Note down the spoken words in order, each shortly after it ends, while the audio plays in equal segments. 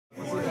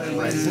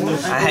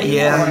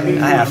Yeah,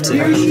 I have to.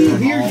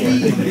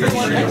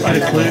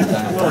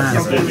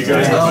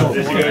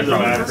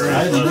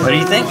 What do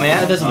you think,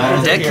 man? The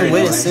deck can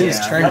win as soon as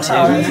turn 2.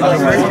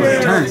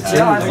 Turn 2?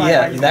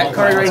 Yeah, that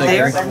card right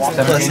there,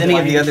 plus any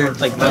of the other,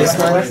 like those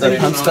ones, the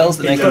pump spells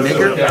that make them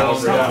bigger.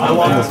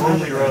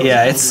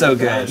 Yeah, it's so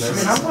good.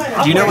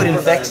 Do you know what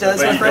Infect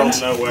does, my friend?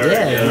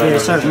 Yeah, you get a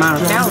certain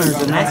amount of counters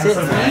and that's it.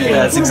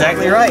 Yeah, that's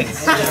exactly right.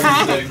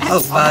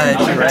 Oh,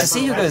 to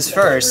see who goes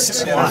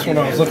first, That's what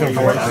I was looking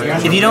for.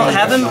 if you don't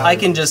have him, I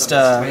can just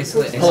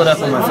pull it up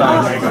on my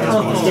phone.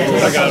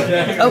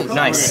 Oh,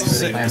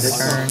 nice.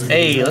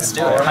 Hey, let's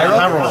do it. High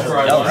roll?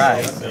 All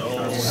right.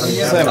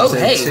 Oh,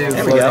 hey,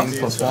 there we go.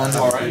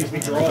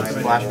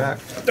 Flashback.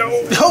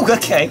 Oh,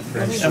 okay.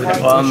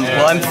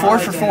 Well, I'm 4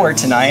 for 4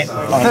 tonight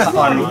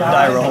on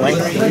die rolling.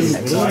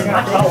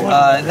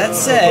 That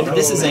said,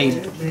 this is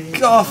a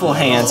awful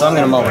hand, so I'm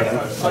going to mulligan.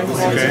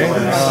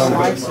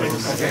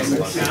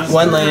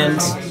 One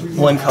land,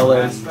 one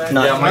color,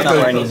 not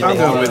where I need to be.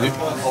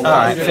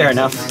 Alright, fair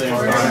enough.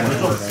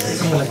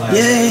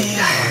 Yay!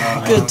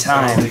 Good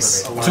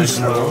times. Too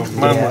slow.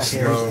 Mine was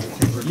slow.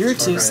 You're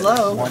too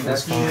slow.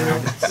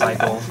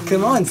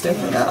 Come on, step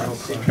it up. I'm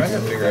trying to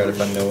figure out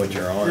if I know what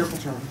you're on.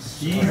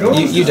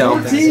 You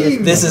don't.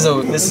 This is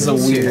a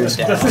weird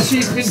deck.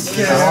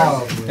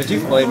 But you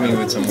played me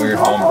with some weird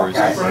homebrews.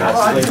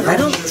 I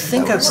don't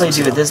think I've played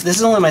you with this. This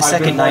is only my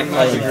second night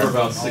playing it.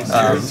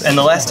 And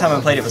the last time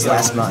I played it was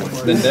last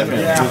month. Then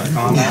definitely.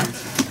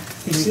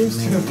 He seems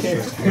to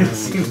care.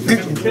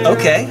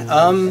 Okay,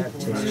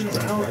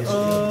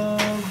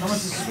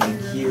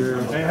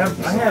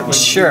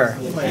 sure.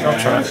 I'll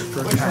try.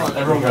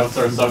 Everyone got to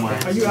start somewhere.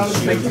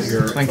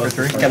 Swing for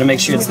 3. Gotta make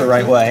sure it's the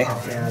right way.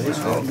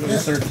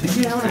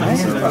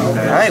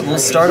 Alright, we'll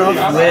start off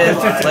with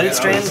Flooded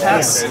Strand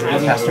pass.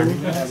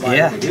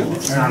 Yeah.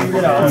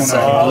 So,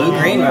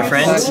 blue-green, my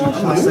friend.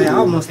 I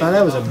almost thought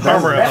that was a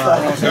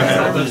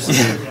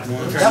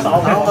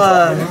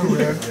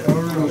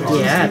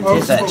yeah,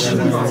 fetch.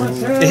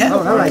 Yeah. I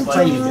like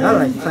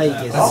play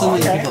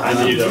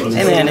against.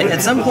 Hey man,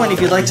 at some point if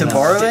you'd like to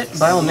borrow it,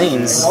 by all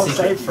means.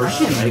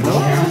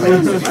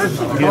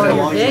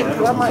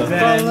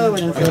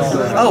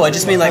 Oh, I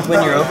just mean like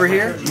when you're over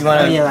here, you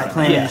want to... Yeah, like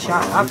playing in the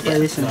shop. I'll play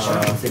this in the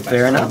shop.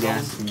 Fair enough.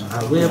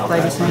 I will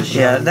play this in the shop.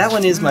 Yeah, that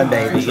one is my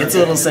baby. It's a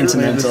little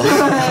sentimental.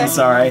 I'm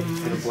sorry.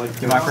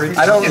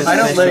 I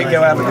don't let it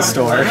go out of the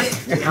store. I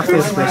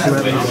feel special.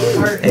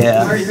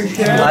 Yeah.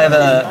 I have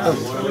a...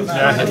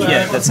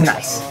 yeah, that's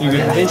nice.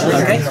 Okay.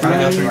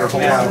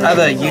 I have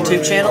a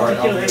YouTube channel,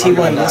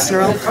 T1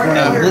 Listener Elf.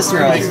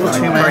 Listener Elf.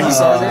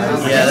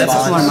 Yeah, that's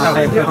one of my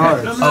favorite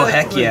cards. Oh,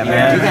 heck yeah,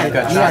 man. You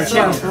got a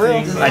channel for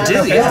real? I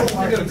do, yeah.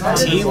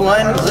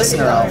 T1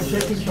 Listener Elf.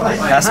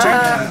 Pastor?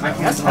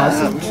 That's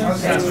awesome.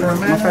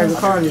 My favorite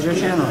card is your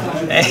channel.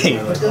 Hey,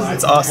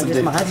 it's awesome,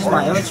 dude. I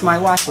just might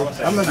watch it.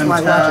 I'm just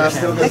might watch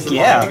it. Heck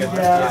yeah.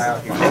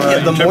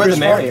 The more the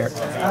merrier.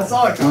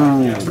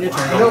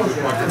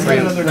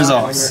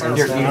 Results.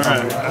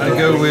 Alright, I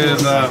go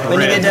with When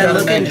you get done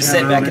looking, just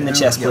sit back in the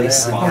chest,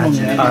 please.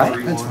 Alright.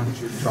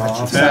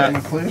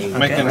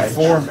 making 4,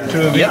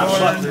 2 of each. Yep.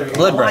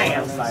 Bloodbrain.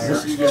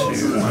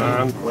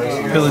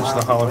 Pillage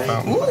the Hallowed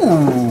Fountain.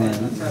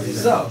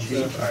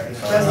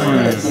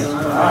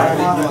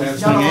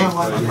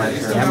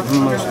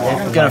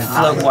 Gonna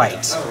float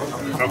white.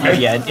 Okay.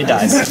 Yeah, it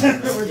dies.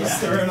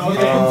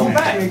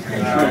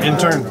 In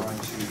turn.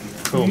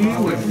 Cool.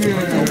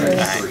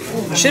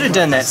 Should have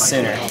done that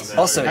sooner.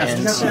 Also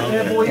ends.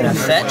 Gonna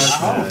fetch.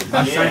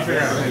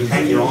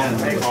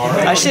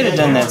 I should have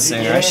done that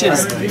sooner. I should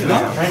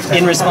have,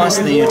 in response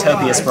to the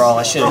Utopia Sprawl,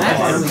 I should have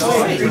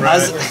done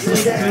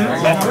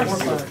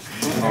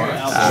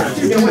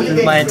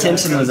it. My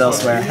attention was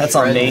elsewhere. That's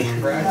on me.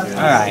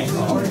 Alright.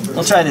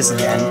 We'll try this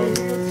again.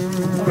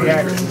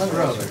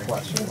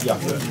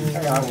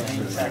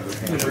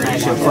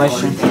 Ask you a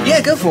question.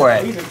 Yeah, go for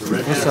it.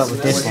 What's up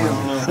with this one?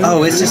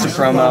 Oh, it's just a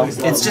promo.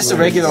 It's just a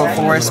regular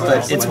forest,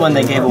 but it's one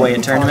they gave away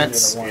at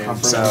tournaments.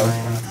 So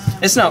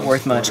it's not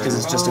worth much because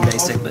it's just a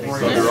basic, but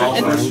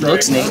it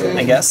looks neat,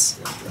 I guess.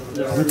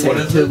 I'm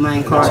taking 2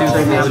 main cards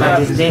right now about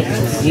this deck.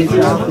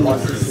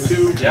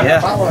 Yeah.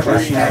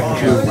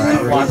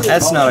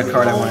 That's not a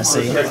card I want to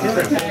see.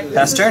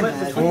 Pass turn.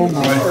 Oh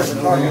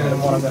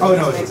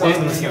no, it's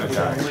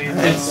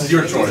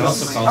your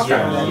choice.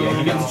 Yeah,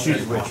 you get to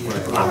choose which way.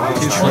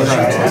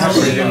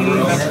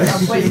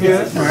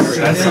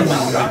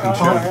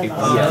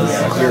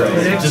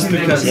 Just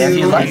because. Yeah, if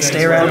you'd like,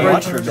 stay around and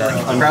watch for a bit.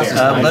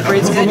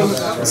 Bloodbraid's good.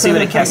 Let's see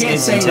what it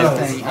cascades into.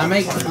 I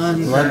make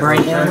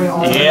Bloodbraid.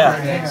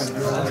 Yeah.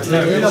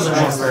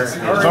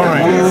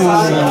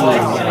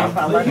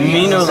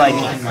 Me no like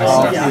it.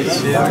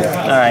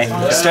 Alright.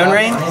 Stone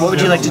Rain, what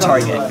would you like to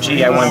target?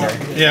 Gee, I wonder.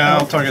 Yeah,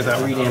 I'll target that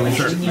one.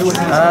 Sure.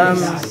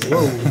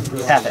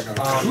 Tap it.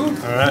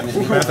 Alright,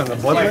 path in the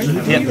blood.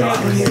 Yep.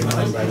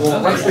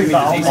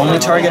 Only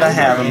target I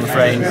have, I'm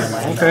afraid.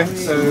 Okay.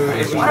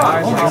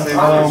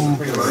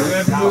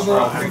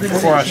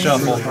 Before I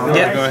shuffle, I'm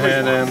gonna go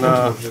ahead and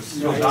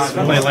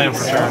play land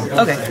for turn.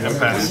 Okay. And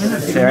pass.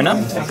 Fair enough.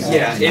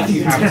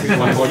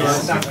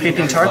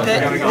 Creeping Tar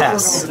Pit,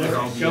 pass.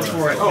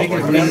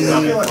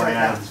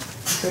 Alright.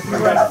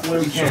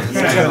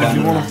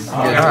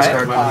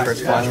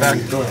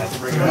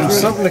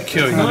 Something to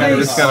kill you.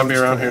 It's gotta be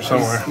around here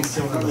somewhere.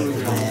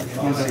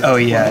 Oh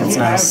yeah, it's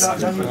nice.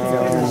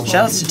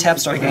 Shoutouts to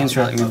Tapstar Games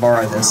for letting me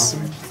borrow this.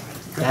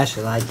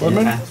 Actually, like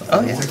that.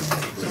 Oh yeah.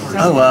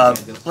 Oh,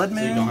 Blood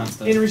Moon?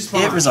 It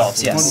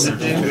resolves, yes.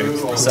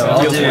 So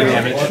I'll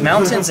do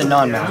mountains and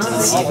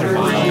non-mountains. That's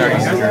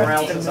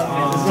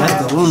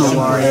the Luna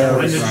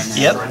Warrior.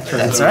 Yep,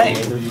 that's right.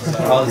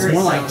 It's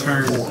more like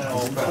turn.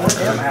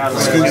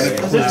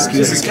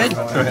 Excuse is good.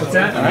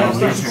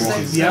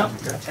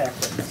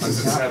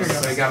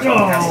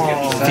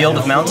 Field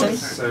of Mountain?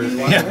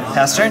 Yeah.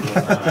 Pass turn?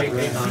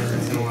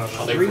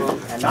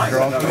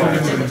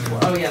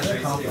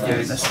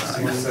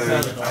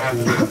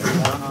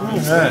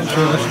 Alright,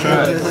 sure, let's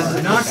try it.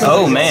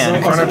 Oh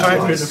man. Corner type?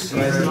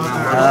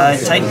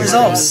 Titan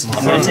resolves.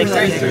 I'm going to take 3.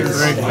 And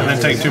then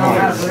take 2 more.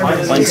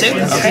 1, 2.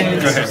 Okay.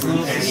 Go ahead.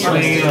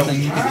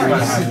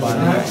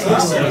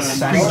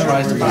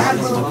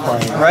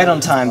 Right on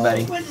time,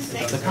 buddy.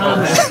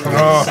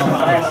 Oh,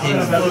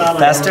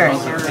 Fast turn.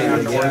 I'm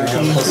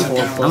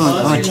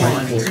gonna check.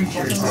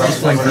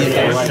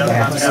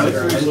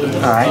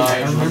 Alright.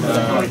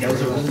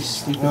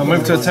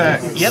 move to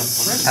attack. Yep.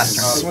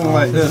 Swing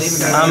like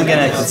this. I'm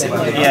gonna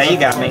consider. Yeah, you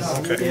got me.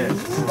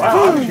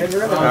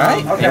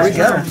 Alright, here we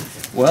go.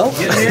 Well,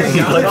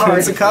 Blood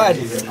Moon's a card.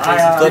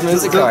 Blood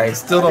Moon's a card.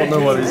 Still don't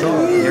know what he's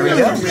on. Here we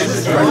go.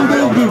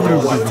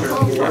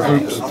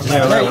 Oops.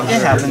 Yeah,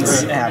 It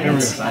happens. It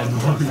happens.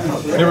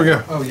 here we go.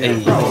 Hey,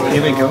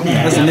 here we go.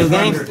 That's a new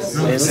game. It's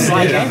a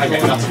slight game.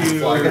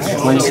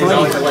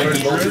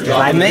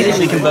 Maybe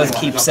we can both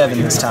keep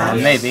 7 this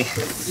time. Maybe.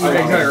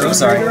 I'm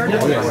sorry. Y'all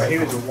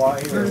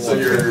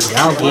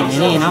getting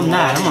it in. I'm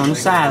not. I'm on the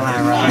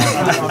sideline right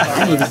now.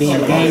 I need to be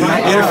in the game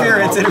right now.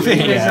 Interference.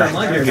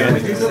 Yeah, you're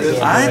good.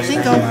 I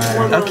think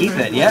I'll keep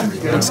it. Yeah,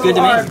 looks good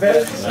to me.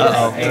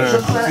 Uh-oh.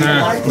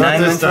 Not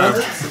this time.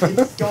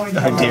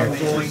 Oh dear.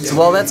 So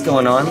while that's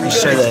going on,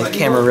 let's show the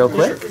camera real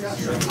quick.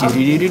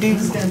 Do-do-do-do-do.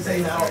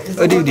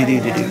 Oh,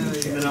 do-do-do-do-do.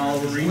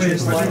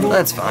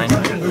 That's fine.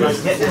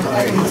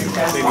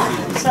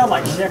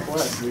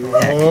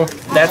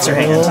 That's your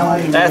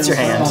hand. That's your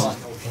hand.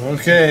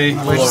 Okay.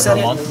 Where'd you set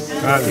it? Oh,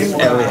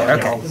 yeah,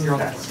 okay.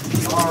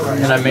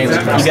 And I mainly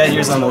You got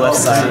yours on the left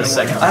side.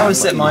 I always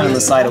set mine on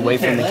the side away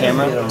from the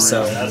camera,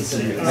 so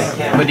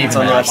but it's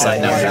on the left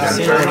side now.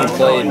 He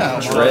played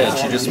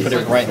Dredge, you just put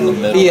it right in the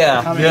middle.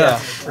 Yeah.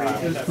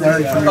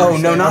 Oh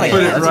no, not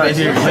Put it again. right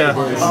here. Yeah.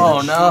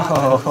 Oh no.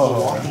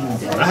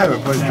 I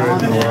haven't played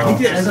Dread in a while.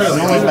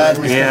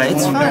 Yeah,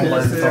 it's fine.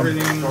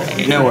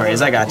 No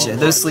worries, I got you.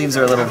 Those sleeves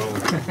are a little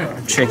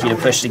tricky to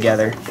push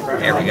together.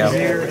 There we go.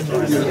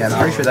 Yeah, I'm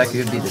pretty sure that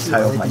could be the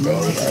title of my day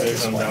today.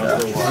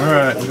 All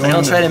right.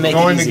 I'll try to make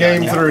going it to easy on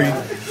game you. 3.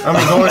 I'm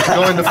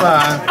going to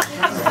 5.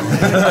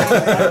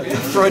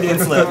 Freudian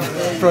slip.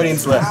 Freudian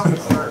slip.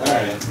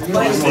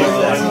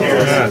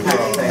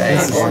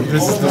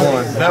 This is the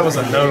one. That was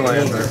a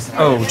no-lander.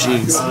 Oh,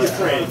 jeez.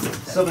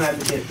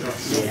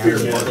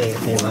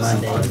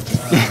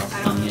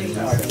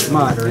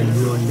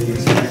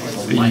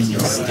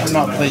 I'm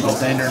not playing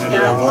standard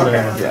anymore.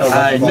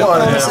 No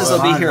promises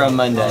I'll be here on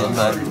Monday,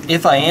 but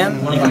if I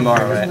am, you can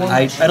borrow it.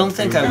 I don't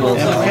think I will,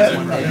 though.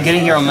 Getting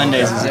here on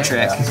Mondays is a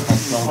trick.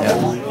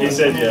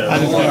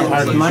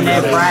 Monday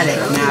and Friday.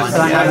 Now I feel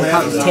like I'm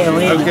caught the tail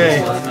end.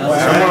 Okay. I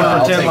want to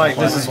pretend like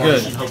this is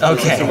good.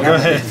 Okay. Go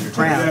ahead.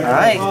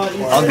 Alright.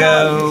 I'll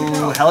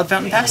go Hallowed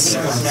Fountain pass.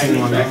 Go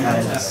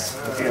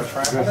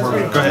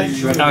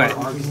ahead. Alright.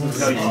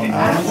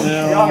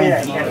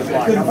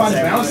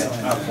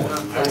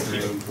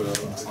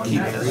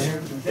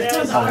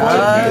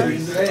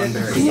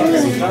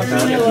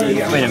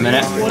 Wait a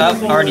minute.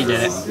 Oh, already did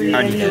it.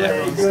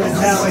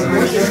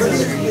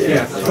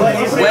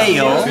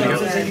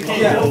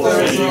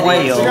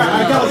 Whale.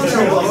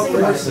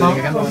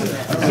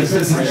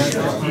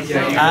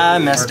 I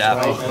messed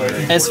up.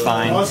 It's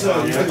fine.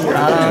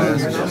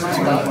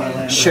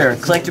 Sure,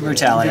 Collective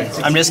Brutality.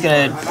 I'm just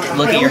gonna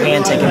look at your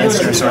hand, take an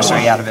instant or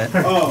sorcery out of it.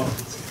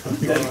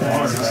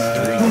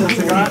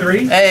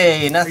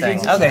 Hey,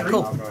 nothing. Okay,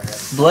 cool.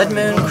 Blood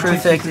Moon,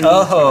 Cryptic.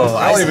 Oh,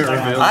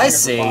 I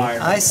see.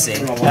 Pass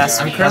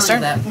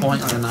turn. That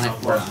point in the night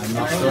where I'm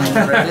not feeling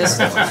this.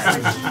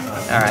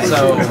 Alright.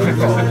 So, I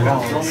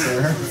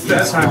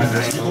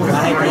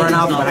hate to run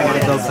off, but I gotta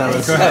go,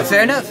 fellas. Oh,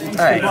 fair enough.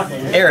 Alright.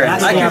 Aaron,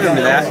 I can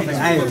remember that.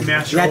 Hey, you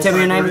gotta tell me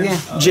your name again?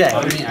 Jay,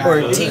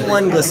 or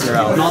T1 Glistener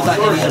Elf. I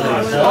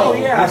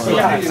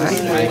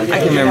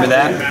can remember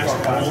that.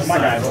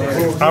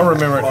 I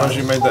remember it because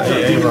you made the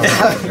AA roll.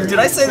 Did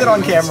I say that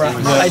on camera? I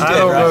did, I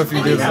don't know right? if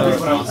you did that.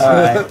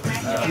 Alright.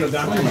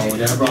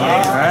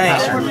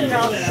 Alright.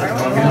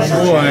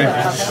 Oh boy.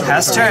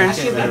 Pass turn.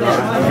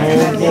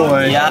 Oh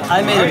boy. Yeah,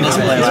 I made a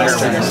misplay last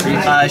turn.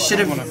 I should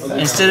have,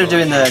 instead of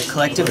doing the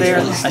collective there,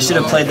 I should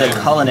have played the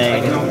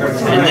Colonnade,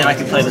 and then I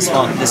could play the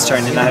Swamp this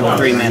turn, and I have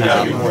 3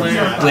 mana.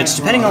 Which,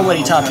 depending on what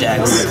he top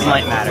decks,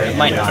 might matter. It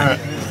might not. Alright.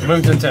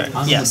 Move to attack.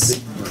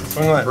 Yes.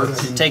 Swing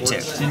left. Take 2. I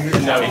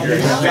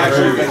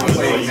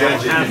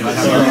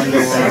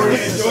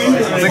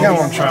think I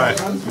want to try it.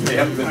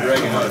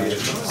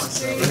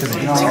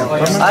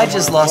 I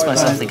just lost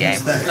myself the game.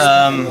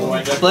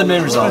 Blood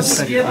Moon results.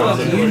 If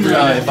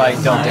I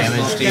don't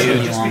damage to you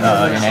in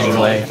any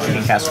way, I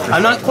can cast it.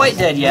 I'm not quite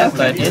dead yet,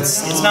 but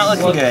it's not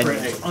looking good.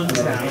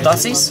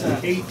 Thoughtseize?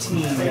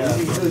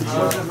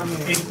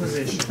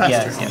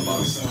 Yeah.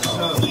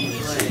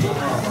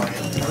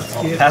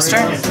 Pass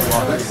turn?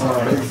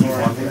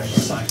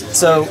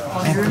 So,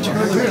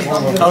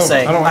 I'll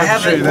say, I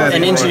have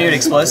an Engineered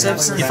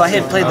Explosives. If I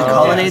had played the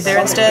Colonnade there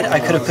instead, I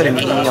could have put an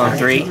E on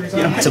 3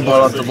 to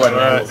blow up the Blood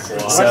Moon.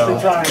 So,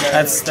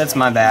 that's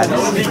my bad.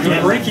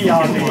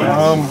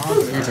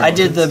 I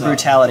did the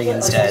Brutality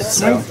instead,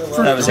 so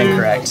that was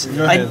incorrect.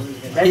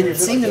 It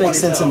seemed to make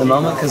sense in the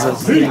moment because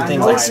of hitting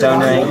things like Stone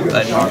Ring,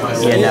 but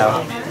yeah,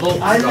 no.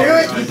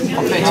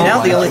 Now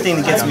the only thing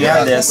that gets me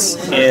out of this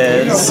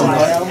is...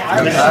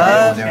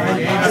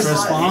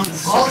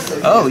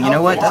 oh, you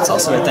know what? That's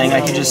also a thing.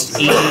 I can just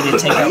E to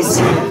take out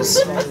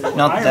 2s.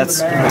 Not that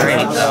that's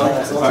great, though.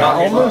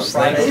 Almost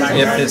like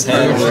if his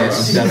hand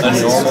was a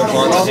normal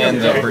one and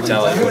the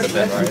Brutality would have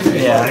been right.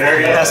 Yeah,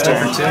 that's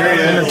different too.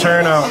 In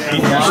return, I'll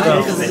eat your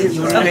stuff.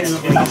 Okay.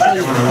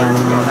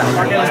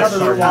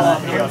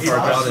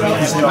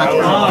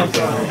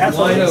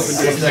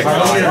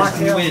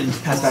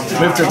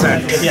 Move to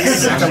attack.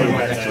 Yes.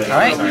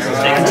 Alright,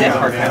 take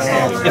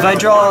 2. If I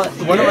draw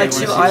one of my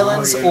 2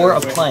 islands or a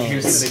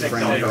plains,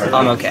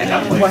 I'm okay.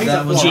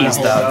 Jeez,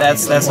 though,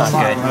 that's not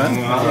good.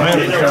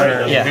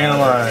 Yeah.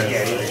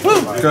 Analyze.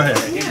 Woo! Go ahead.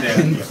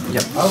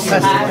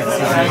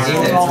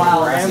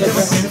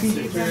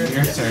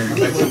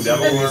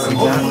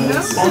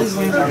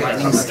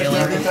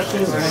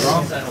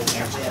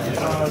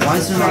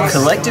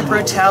 Collective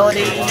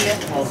Brutality,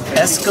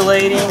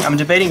 escalating. I'm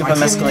debating if I'm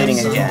escalating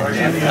again.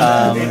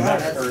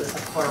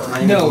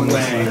 No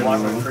way.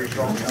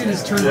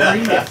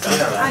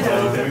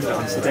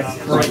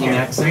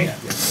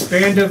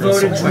 Band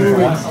devoted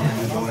druid.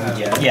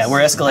 Yeah,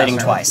 we're escalating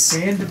twice.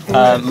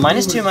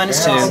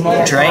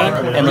 -2/-2, drain,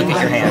 and look at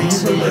your hand.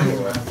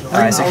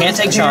 Alright, so can't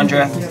take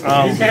Chandra.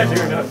 I'll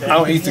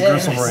eat the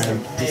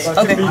Griselbrand.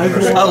 Okay.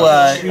 Oh,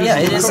 yeah,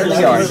 it is in the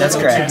yard. That's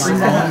correct.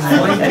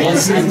 That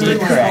is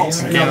indeed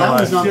correct. No, that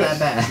was not that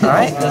bad.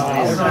 Alright.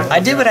 I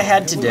did what I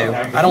had to do.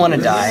 I don't want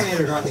to die.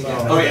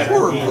 Oh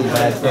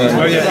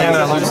yeah, and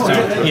I lose 2.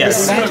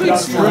 Yes.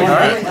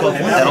 Alright,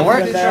 that'll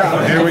work.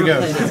 Here we go.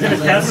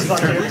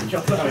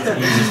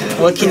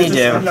 What can you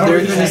do?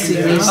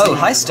 Oh,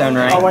 hi, Stone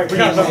Ring.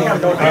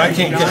 I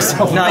can't cast.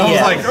 Not I was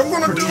yet. like, I'm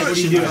gonna do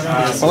it.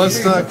 Well, let's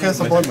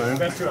cast a Blood Moon.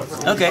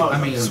 Okay.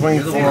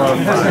 Swing for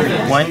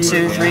 1,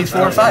 2, 3,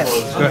 4, 5. Go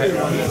ahead.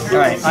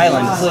 Alright,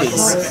 island,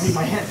 please.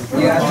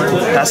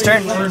 Pass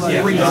turn?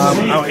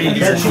 I'll eat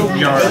your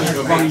yard.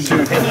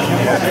 2.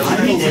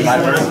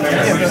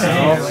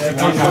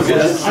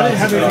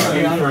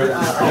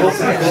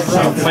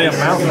 I'll play a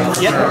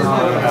mountain. Yep.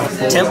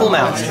 Temple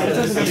Mountain.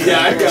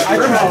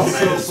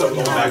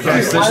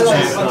 Cast this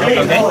cheat. Okay.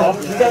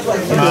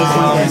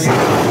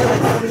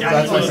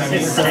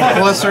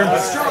 Blister.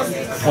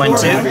 1, 2.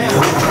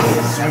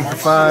 Swing for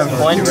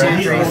 5. 1, 2,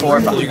 3,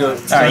 4,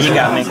 5. Alright, you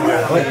got me.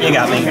 You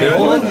got me. You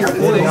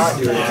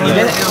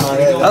did it.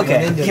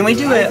 Okay. Can we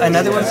do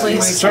another one,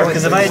 please? Sure.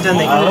 Because if I had done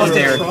the E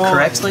there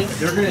correctly,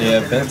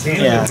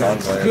 Yeah,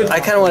 I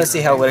kind of want to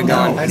see how it would have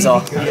gone. That's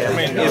all. I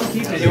mean,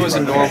 if it was a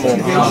normal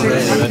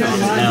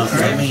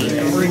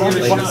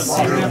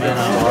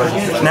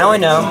Now I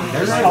know.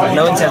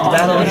 No intent to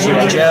battle.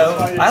 Jimmy Joe.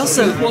 I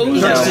also,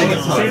 you know.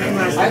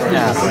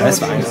 Nah, that's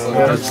fine.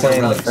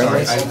 playing the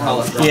friendlies.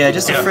 Yeah,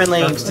 just a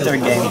friendly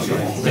 3rd game.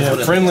 Yeah,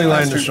 friendly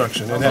land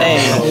destruction. Hey,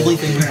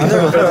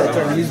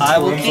 I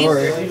will keep.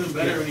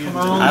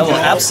 I will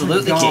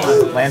absolutely keep.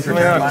 Land for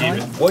turn.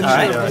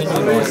 Alright.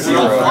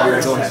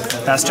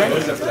 Pass turn?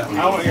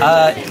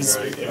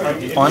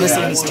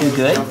 Honestly, he's too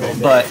good,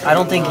 but I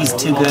don't think he's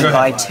too good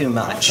by too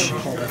much.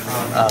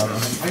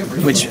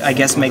 Which I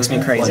guess makes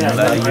me crazy, but...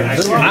 I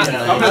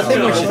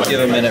think we should give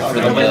a minute for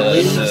the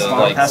meta to,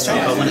 like, Pass turn?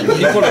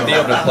 people to be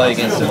able to play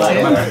against it.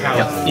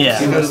 Yeah.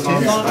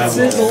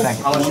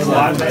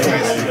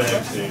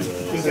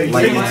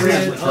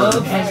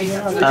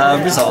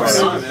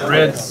 Results.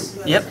 Red.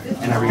 Yep.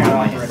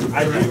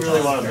 I do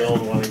really want to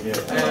build one again.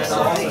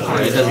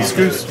 It doesn't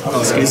Scoose.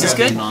 Oh, Scoose is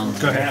good?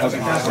 Go ahead.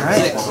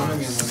 Alright.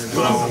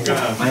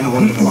 I'm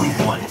going to block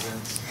one.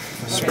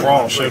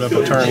 Sprawl showed up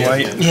a turn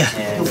late. Yeah,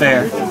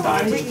 fair. And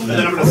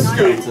then I'm going to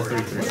scoop.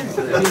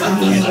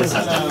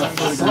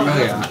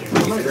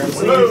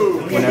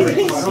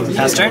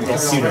 Pass turn?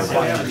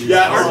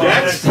 Yeah,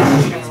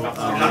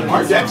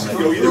 our decks can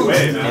go either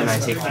way, man. And I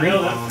take 3.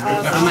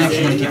 I'm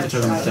actually going to keep the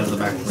turn instead of the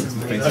back.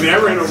 I mean, I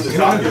ran over the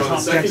top on the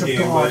second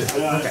game, but...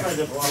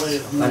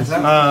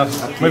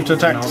 Move to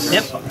attack.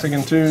 Yep.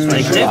 Taking 2.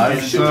 Take 2.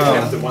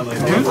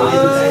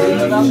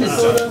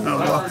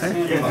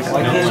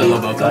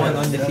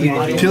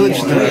 Pillage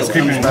the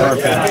creeping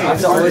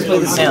carpet. Always play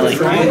the Sally.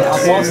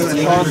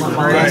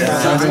 Alright.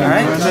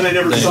 And then I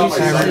never saw my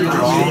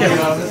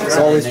It's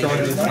always drawn.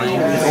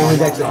 Only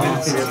deck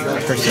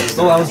that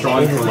I was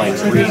drawing for like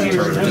 3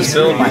 turns. Just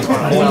build my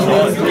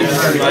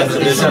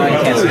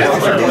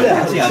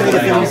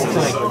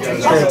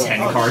Like 10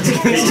 cards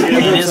against it.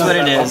 It is what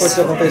it is.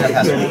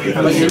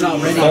 But you're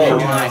not ready for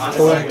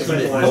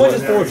I went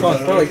just 4 times,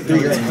 probably like 3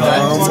 years ago.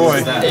 Oh boy.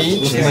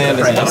 Each land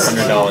is $100.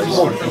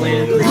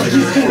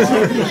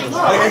 I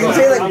can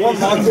say like one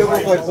monster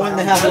with like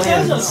 1.5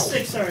 lands.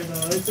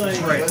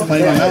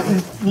 Playing on mountain?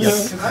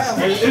 Yes.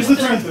 It's the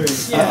turn 3.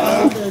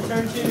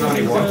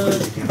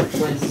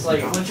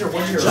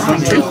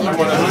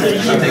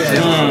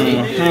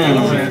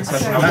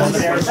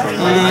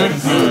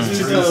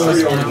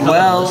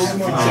 Well,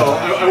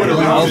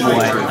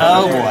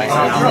 oh boy.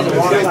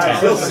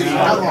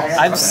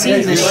 I've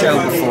seen this show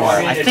before.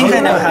 I think I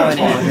know how it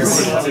ends,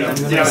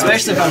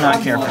 especially if I'm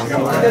not careful.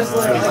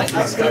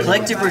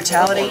 Collective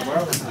Brutality.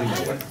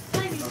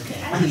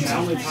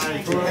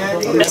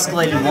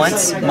 Escalated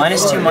once.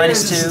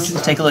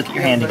 -2/-2. Take a look at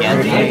your hand again.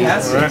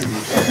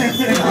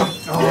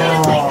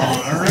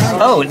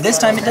 Oh, this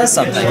time it does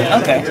something.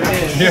 Okay.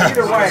 Yeah.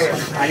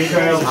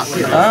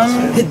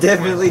 It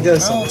definitely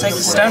does I'll something. take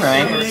the stun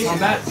ring.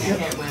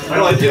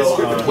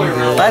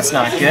 That's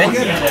not good.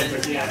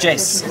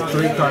 Jace.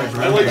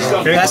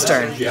 Pass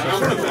turn.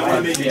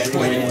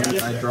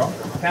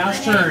 Pass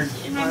turn.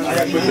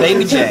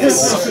 Baby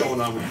Jace.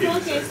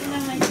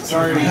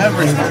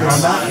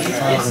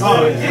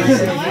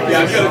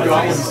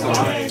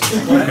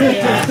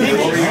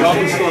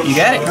 You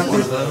got it.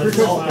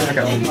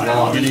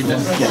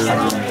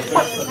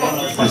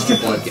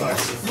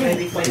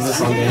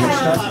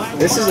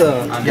 This is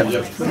a. Yep.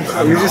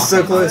 You're just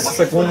so close. It's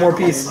like one more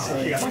piece.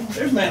 Yep.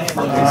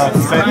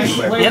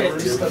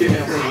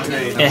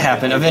 It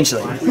happened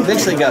eventually.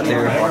 Eventually got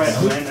there.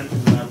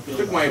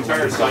 Took my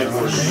entire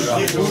sideboard.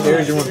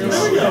 There's your one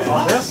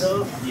piece.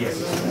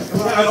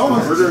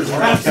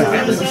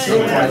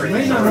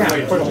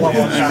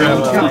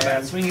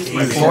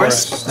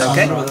 Force.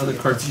 Okay.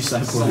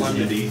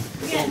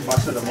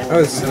 Oh,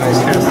 it's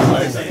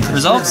nice.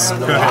 Results.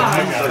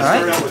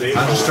 Alright.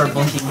 I'll just start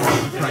bunking.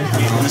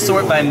 I'm going to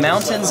sort by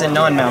mountains and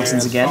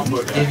non-mountains again.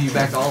 Give you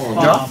back all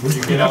of them.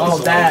 Draw. Oh,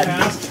 Dad.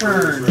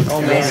 Turn. Oh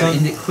man,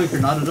 end it quick or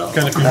not at all.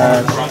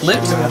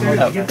 Loot.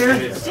 Oh.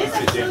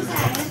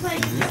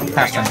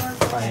 Pass turn.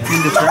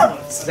 Loot.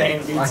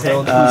 Gain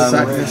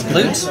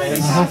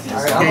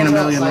 $1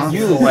 million.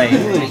 Wait.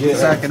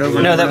 Sack it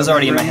over. No, that was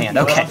already in my hand.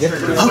 Okay. Okay.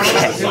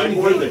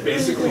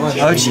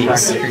 Oh,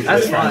 jeez.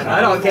 That's fine.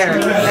 I don't care.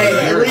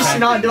 Hey, at least you're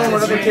not doing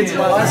what other kids in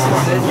my last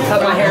one did.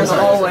 Cut my hair the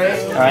whole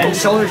way. Alright.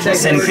 Shoulder check.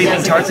 Send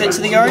Creeping Tar Pit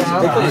to the yard.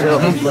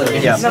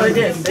 Yeah. No, they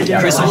did. They did.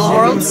 Crucible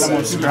Worlds.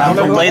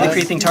 Play the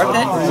Creeping Tar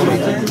Pit.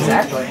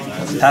 Exactly.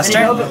 Pass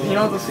turn. You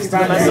know the sweet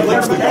part about it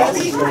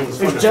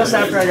was just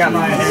after I got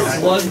my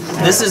blood.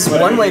 This is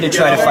one way to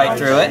try to fight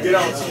through it.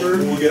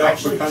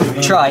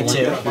 Try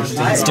to.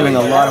 It's doing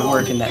a lot of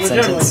work in that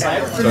sentence. Is it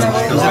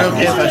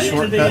okay if I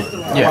shortcut?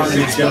 Yeah.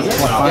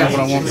 Find what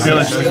I want.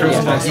 Village to the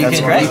Crucible. That's You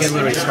correct. can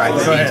literally describe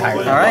the entire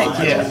thing. Alright.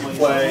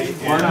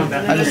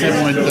 I just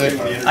didn't want to do it.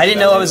 I didn't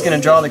know I was going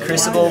to draw the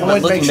Crucible,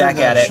 but looking back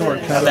at it,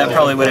 that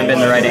probably would have been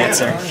the right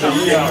answer.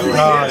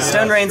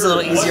 Stone Rain's a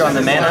little easier on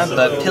the mana,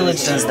 but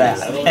Pillage does that.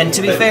 And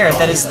to be fair,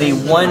 that is the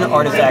one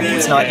artifact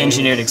that's not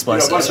engineered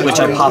explosives, which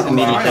I pop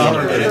immediately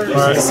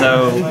anyway.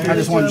 So I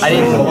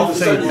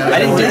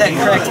didn't do that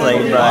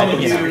correctly, but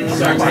you know.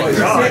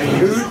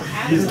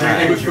 With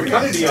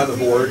Fraternity on the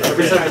board,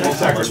 every time you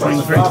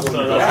sacrifice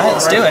Alright,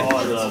 let's do it.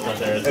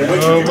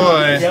 Oh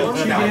boy.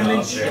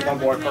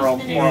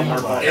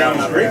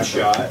 great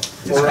shot.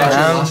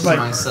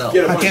 Myself.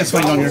 I can't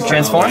swing on your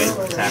Transform.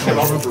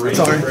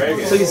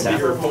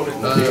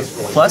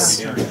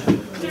 Plus.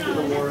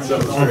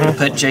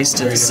 Put Jace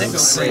to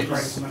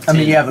 6. I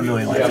mean, you have $1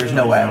 million life. There's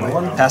no way I would.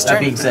 Pass That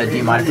turn. being said, do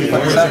you mind if we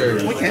play this out?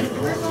 We can.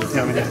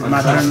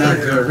 My turn now.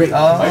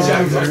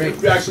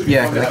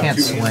 Yeah, because I can't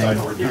swing.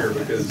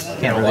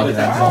 Can't really do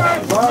that.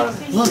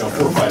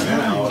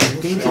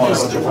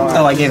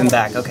 Oh, I gave him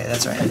back. Okay,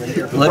 that's right.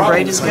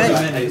 Liberate is good.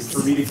 That's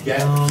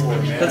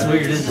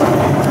weird, isn't it?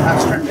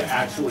 To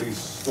actually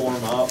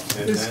storm up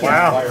and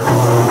Wow.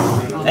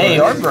 Hey,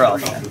 Arbor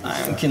Elf.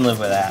 I can live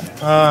with that.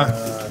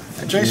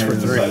 Jace for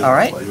 3. All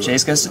right,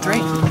 Jace goes to 3.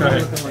 Go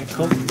ahead.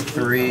 Cool.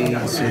 3 to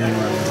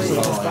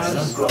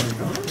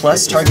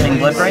Plus targeting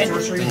Bloodbraid.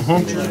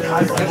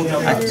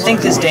 I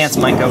think this dance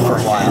might go for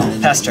a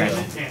while. Pass turn.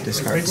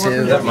 discard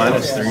 2. That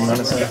 -3,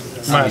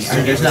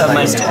 -2. There's not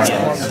Minus 2,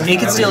 yeah. He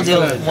can still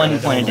deal 1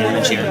 point of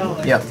damage here.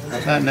 Yep.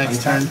 That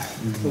next turn.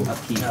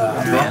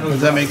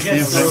 Does that make the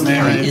infinite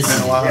mana? It's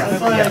been a while.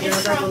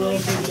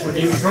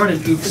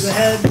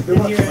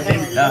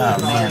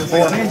 Oh man.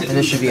 And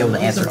this should be able to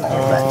answer all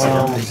of that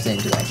too. It just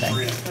didn't do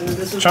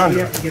anything.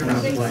 Chandra.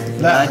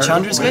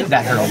 Chandra's good.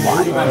 That hurt a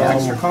lot. Yeah.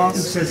 Extra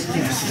cost.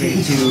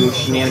 2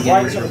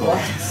 shenanigans or both.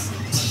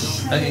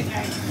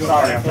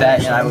 That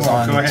and I was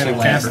on Go ahead 2 and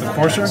land cast for the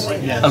Courser.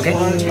 Okay.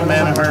 2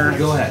 mana her.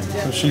 Go ahead.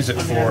 So she's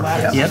at 4.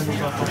 Yep.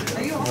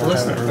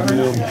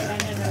 Revealed.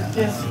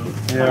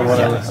 Yeah,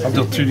 whatever. I'll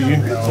deal 2 to you.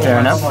 Fair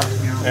enough.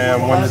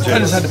 And 1 to Jace. I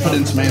just had to put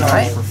in some mana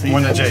Alright. for feet.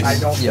 1 to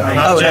Jace. Yeah.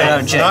 Not Oh, Jay. no,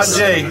 Jace. Not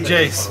Jay.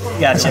 Jace.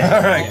 Gotcha.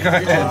 All right, go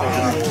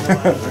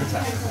ahead.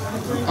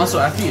 Also,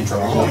 after you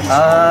draw.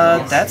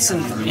 That's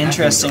an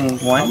interesting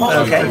one, but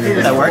okay,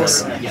 that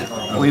works.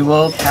 We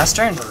will pass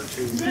turn.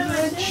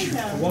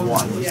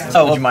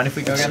 Oh, Would you mind if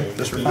we go again?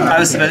 Just for fun. I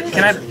was. Can I go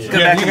Yeah, back you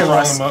and can roll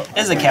Russ? them up.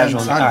 It's a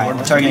casual. All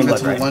right, targeting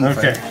Bloodbraid.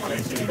 Okay.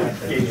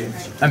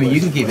 I mean, you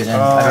can keep it in.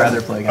 I'd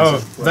rather play against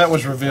it. Oh, that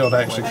was revealed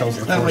actually because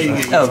of the That way you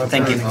Courser. get. Oh,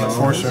 thank you.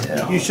 Courser.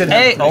 You should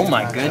Hey, oh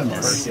my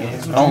goodness.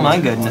 Oh my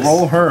goodness.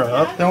 Roll her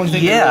up. The only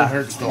thing Yeah. that really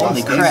hurts the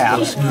Holy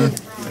loss crap.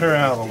 Her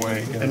out of the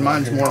way. and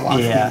mine's more locked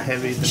Yeah.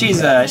 heavy. Than She's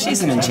an Roll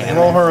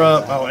enchantment. her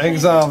up. I'll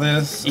exile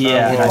this.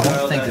 Yeah. I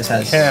don't think this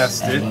has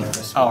Cast it. any.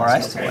 All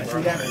right.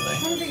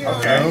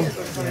 No.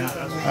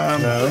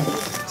 No.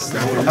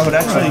 I would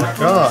actually.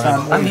 God.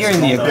 I'm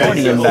hearing the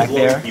accordion back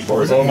there.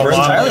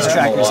 Wireless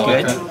tracker's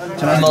good.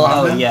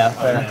 Oh yeah.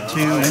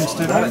 2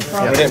 instant.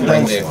 We didn't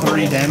bring the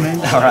 3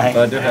 damage. All right.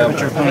 But I do have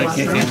Your opponent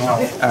can't get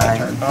off. All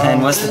right.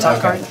 And what's the top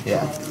card?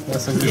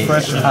 That's a good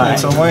question.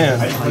 It's a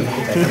land.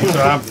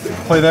 So I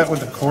play that with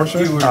the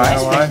Courser. Swing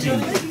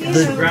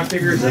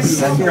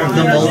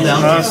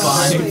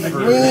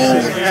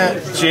at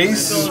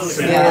Jace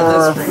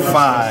for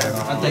 5.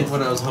 I think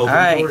what I was hoping. All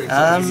right.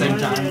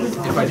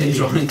 If I didn't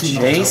join,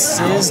 Jace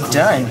is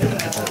done.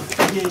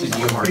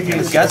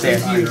 Got there.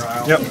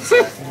 Yep.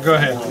 Go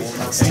ahead.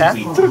 Tap.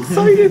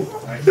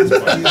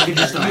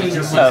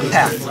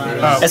 Path.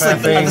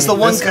 That's the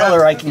one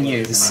color I can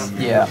use.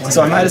 Yeah.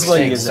 So I might as well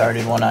use it.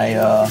 Started when I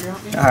All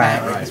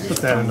right. Put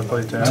that into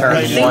play tab.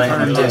 turned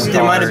 1 discard.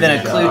 There might have been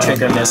a clue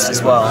trick I missed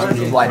as well.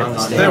 Light up the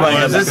stage. There we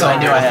go. Because I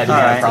knew I had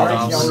Alright.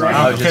 problems.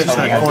 I was just catch hoping that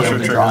I'd be able Courser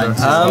to draw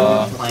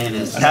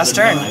into Pass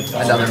turn.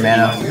 another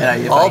mana.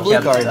 And if All I blue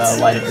kept, cards.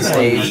 light up the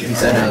stage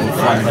instead of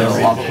one of the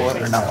lava core,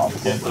 or not lava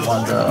core, but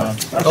one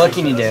of What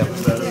can you do?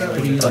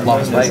 the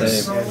lava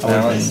spikes, I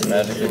would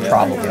magic.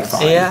 probably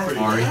fine. Yeah.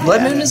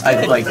 Blood Moon is I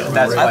good. like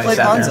that's why I play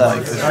sat there and, Ponza. like,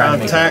 was trying to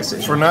make Attack a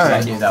decision, for because 9.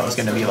 I knew that was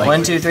going to be like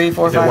 1, 2, 3,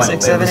 4, if it 5, went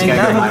 6, away, it 7, was 8,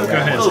 gonna go 9. my way. Go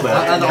ahead.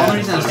 the only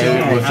reason I'm saying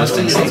It would just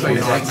be safe to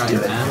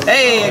do it.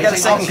 Hey, I got a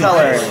second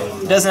color.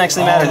 Doesn't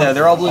actually matter though.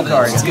 They're all blue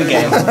cards. Good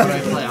game.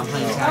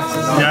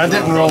 Yeah, I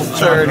didn't roll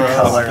Third Chandra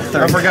color. up.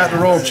 I forgot to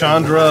roll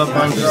Chandra up.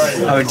 I'm just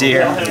Oh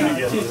dear.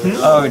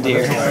 Oh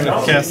dear.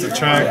 cast the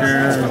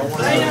tracker.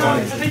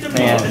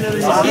 Man.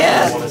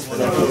 Yeah.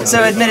 So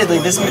admittedly,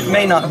 this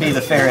may not be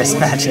the fairest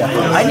matchup.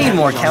 I need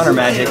more counter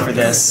magic for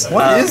this.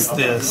 What is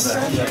this?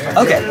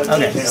 Okay.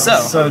 Okay.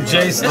 So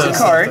Jace There's a does.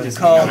 card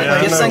called Yeah,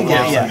 I Gifts know Ungiven.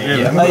 Gifts Yeah,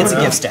 Ungiven. it's a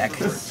gift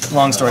stack.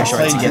 Long story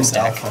short, it's a gift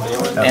stack.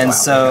 And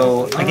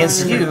so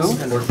against you,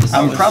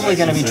 I'm probably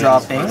going to be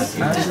dropping.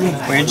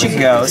 Where'd you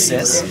go,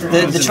 sis?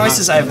 The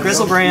choices I have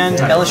Griselbrand,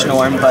 Elesh,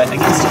 Norn, but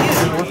against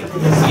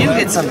you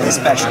get something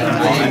special.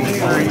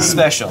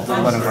 Special,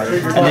 quote unquote.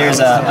 And there's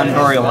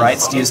Unburial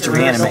Rites used to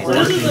reanimate.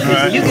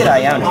 You get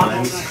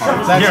Iona.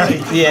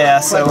 Yeah.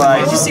 So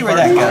you see where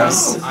that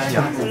goes.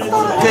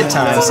 Good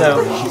time.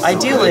 So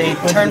ideally,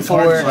 turn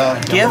 4,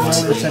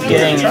 gift,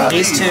 getting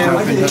these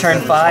 2,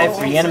 turn 5,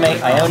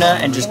 reanimate Iona,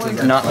 and just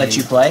not let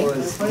you play.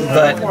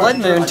 But Blood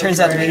Moon turns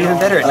out to be even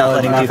better at not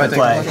letting people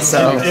play.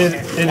 So It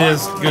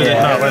is good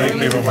at not letting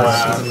people play.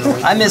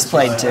 I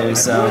misplayed too,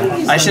 so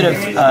I should have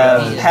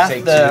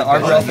halved the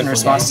Arbor Elf in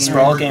response to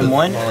Sprawl game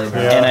 1,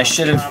 and I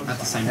should have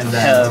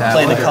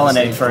played the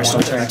Colonnade first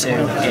on turn 2,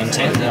 game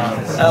 2.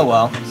 Oh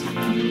well.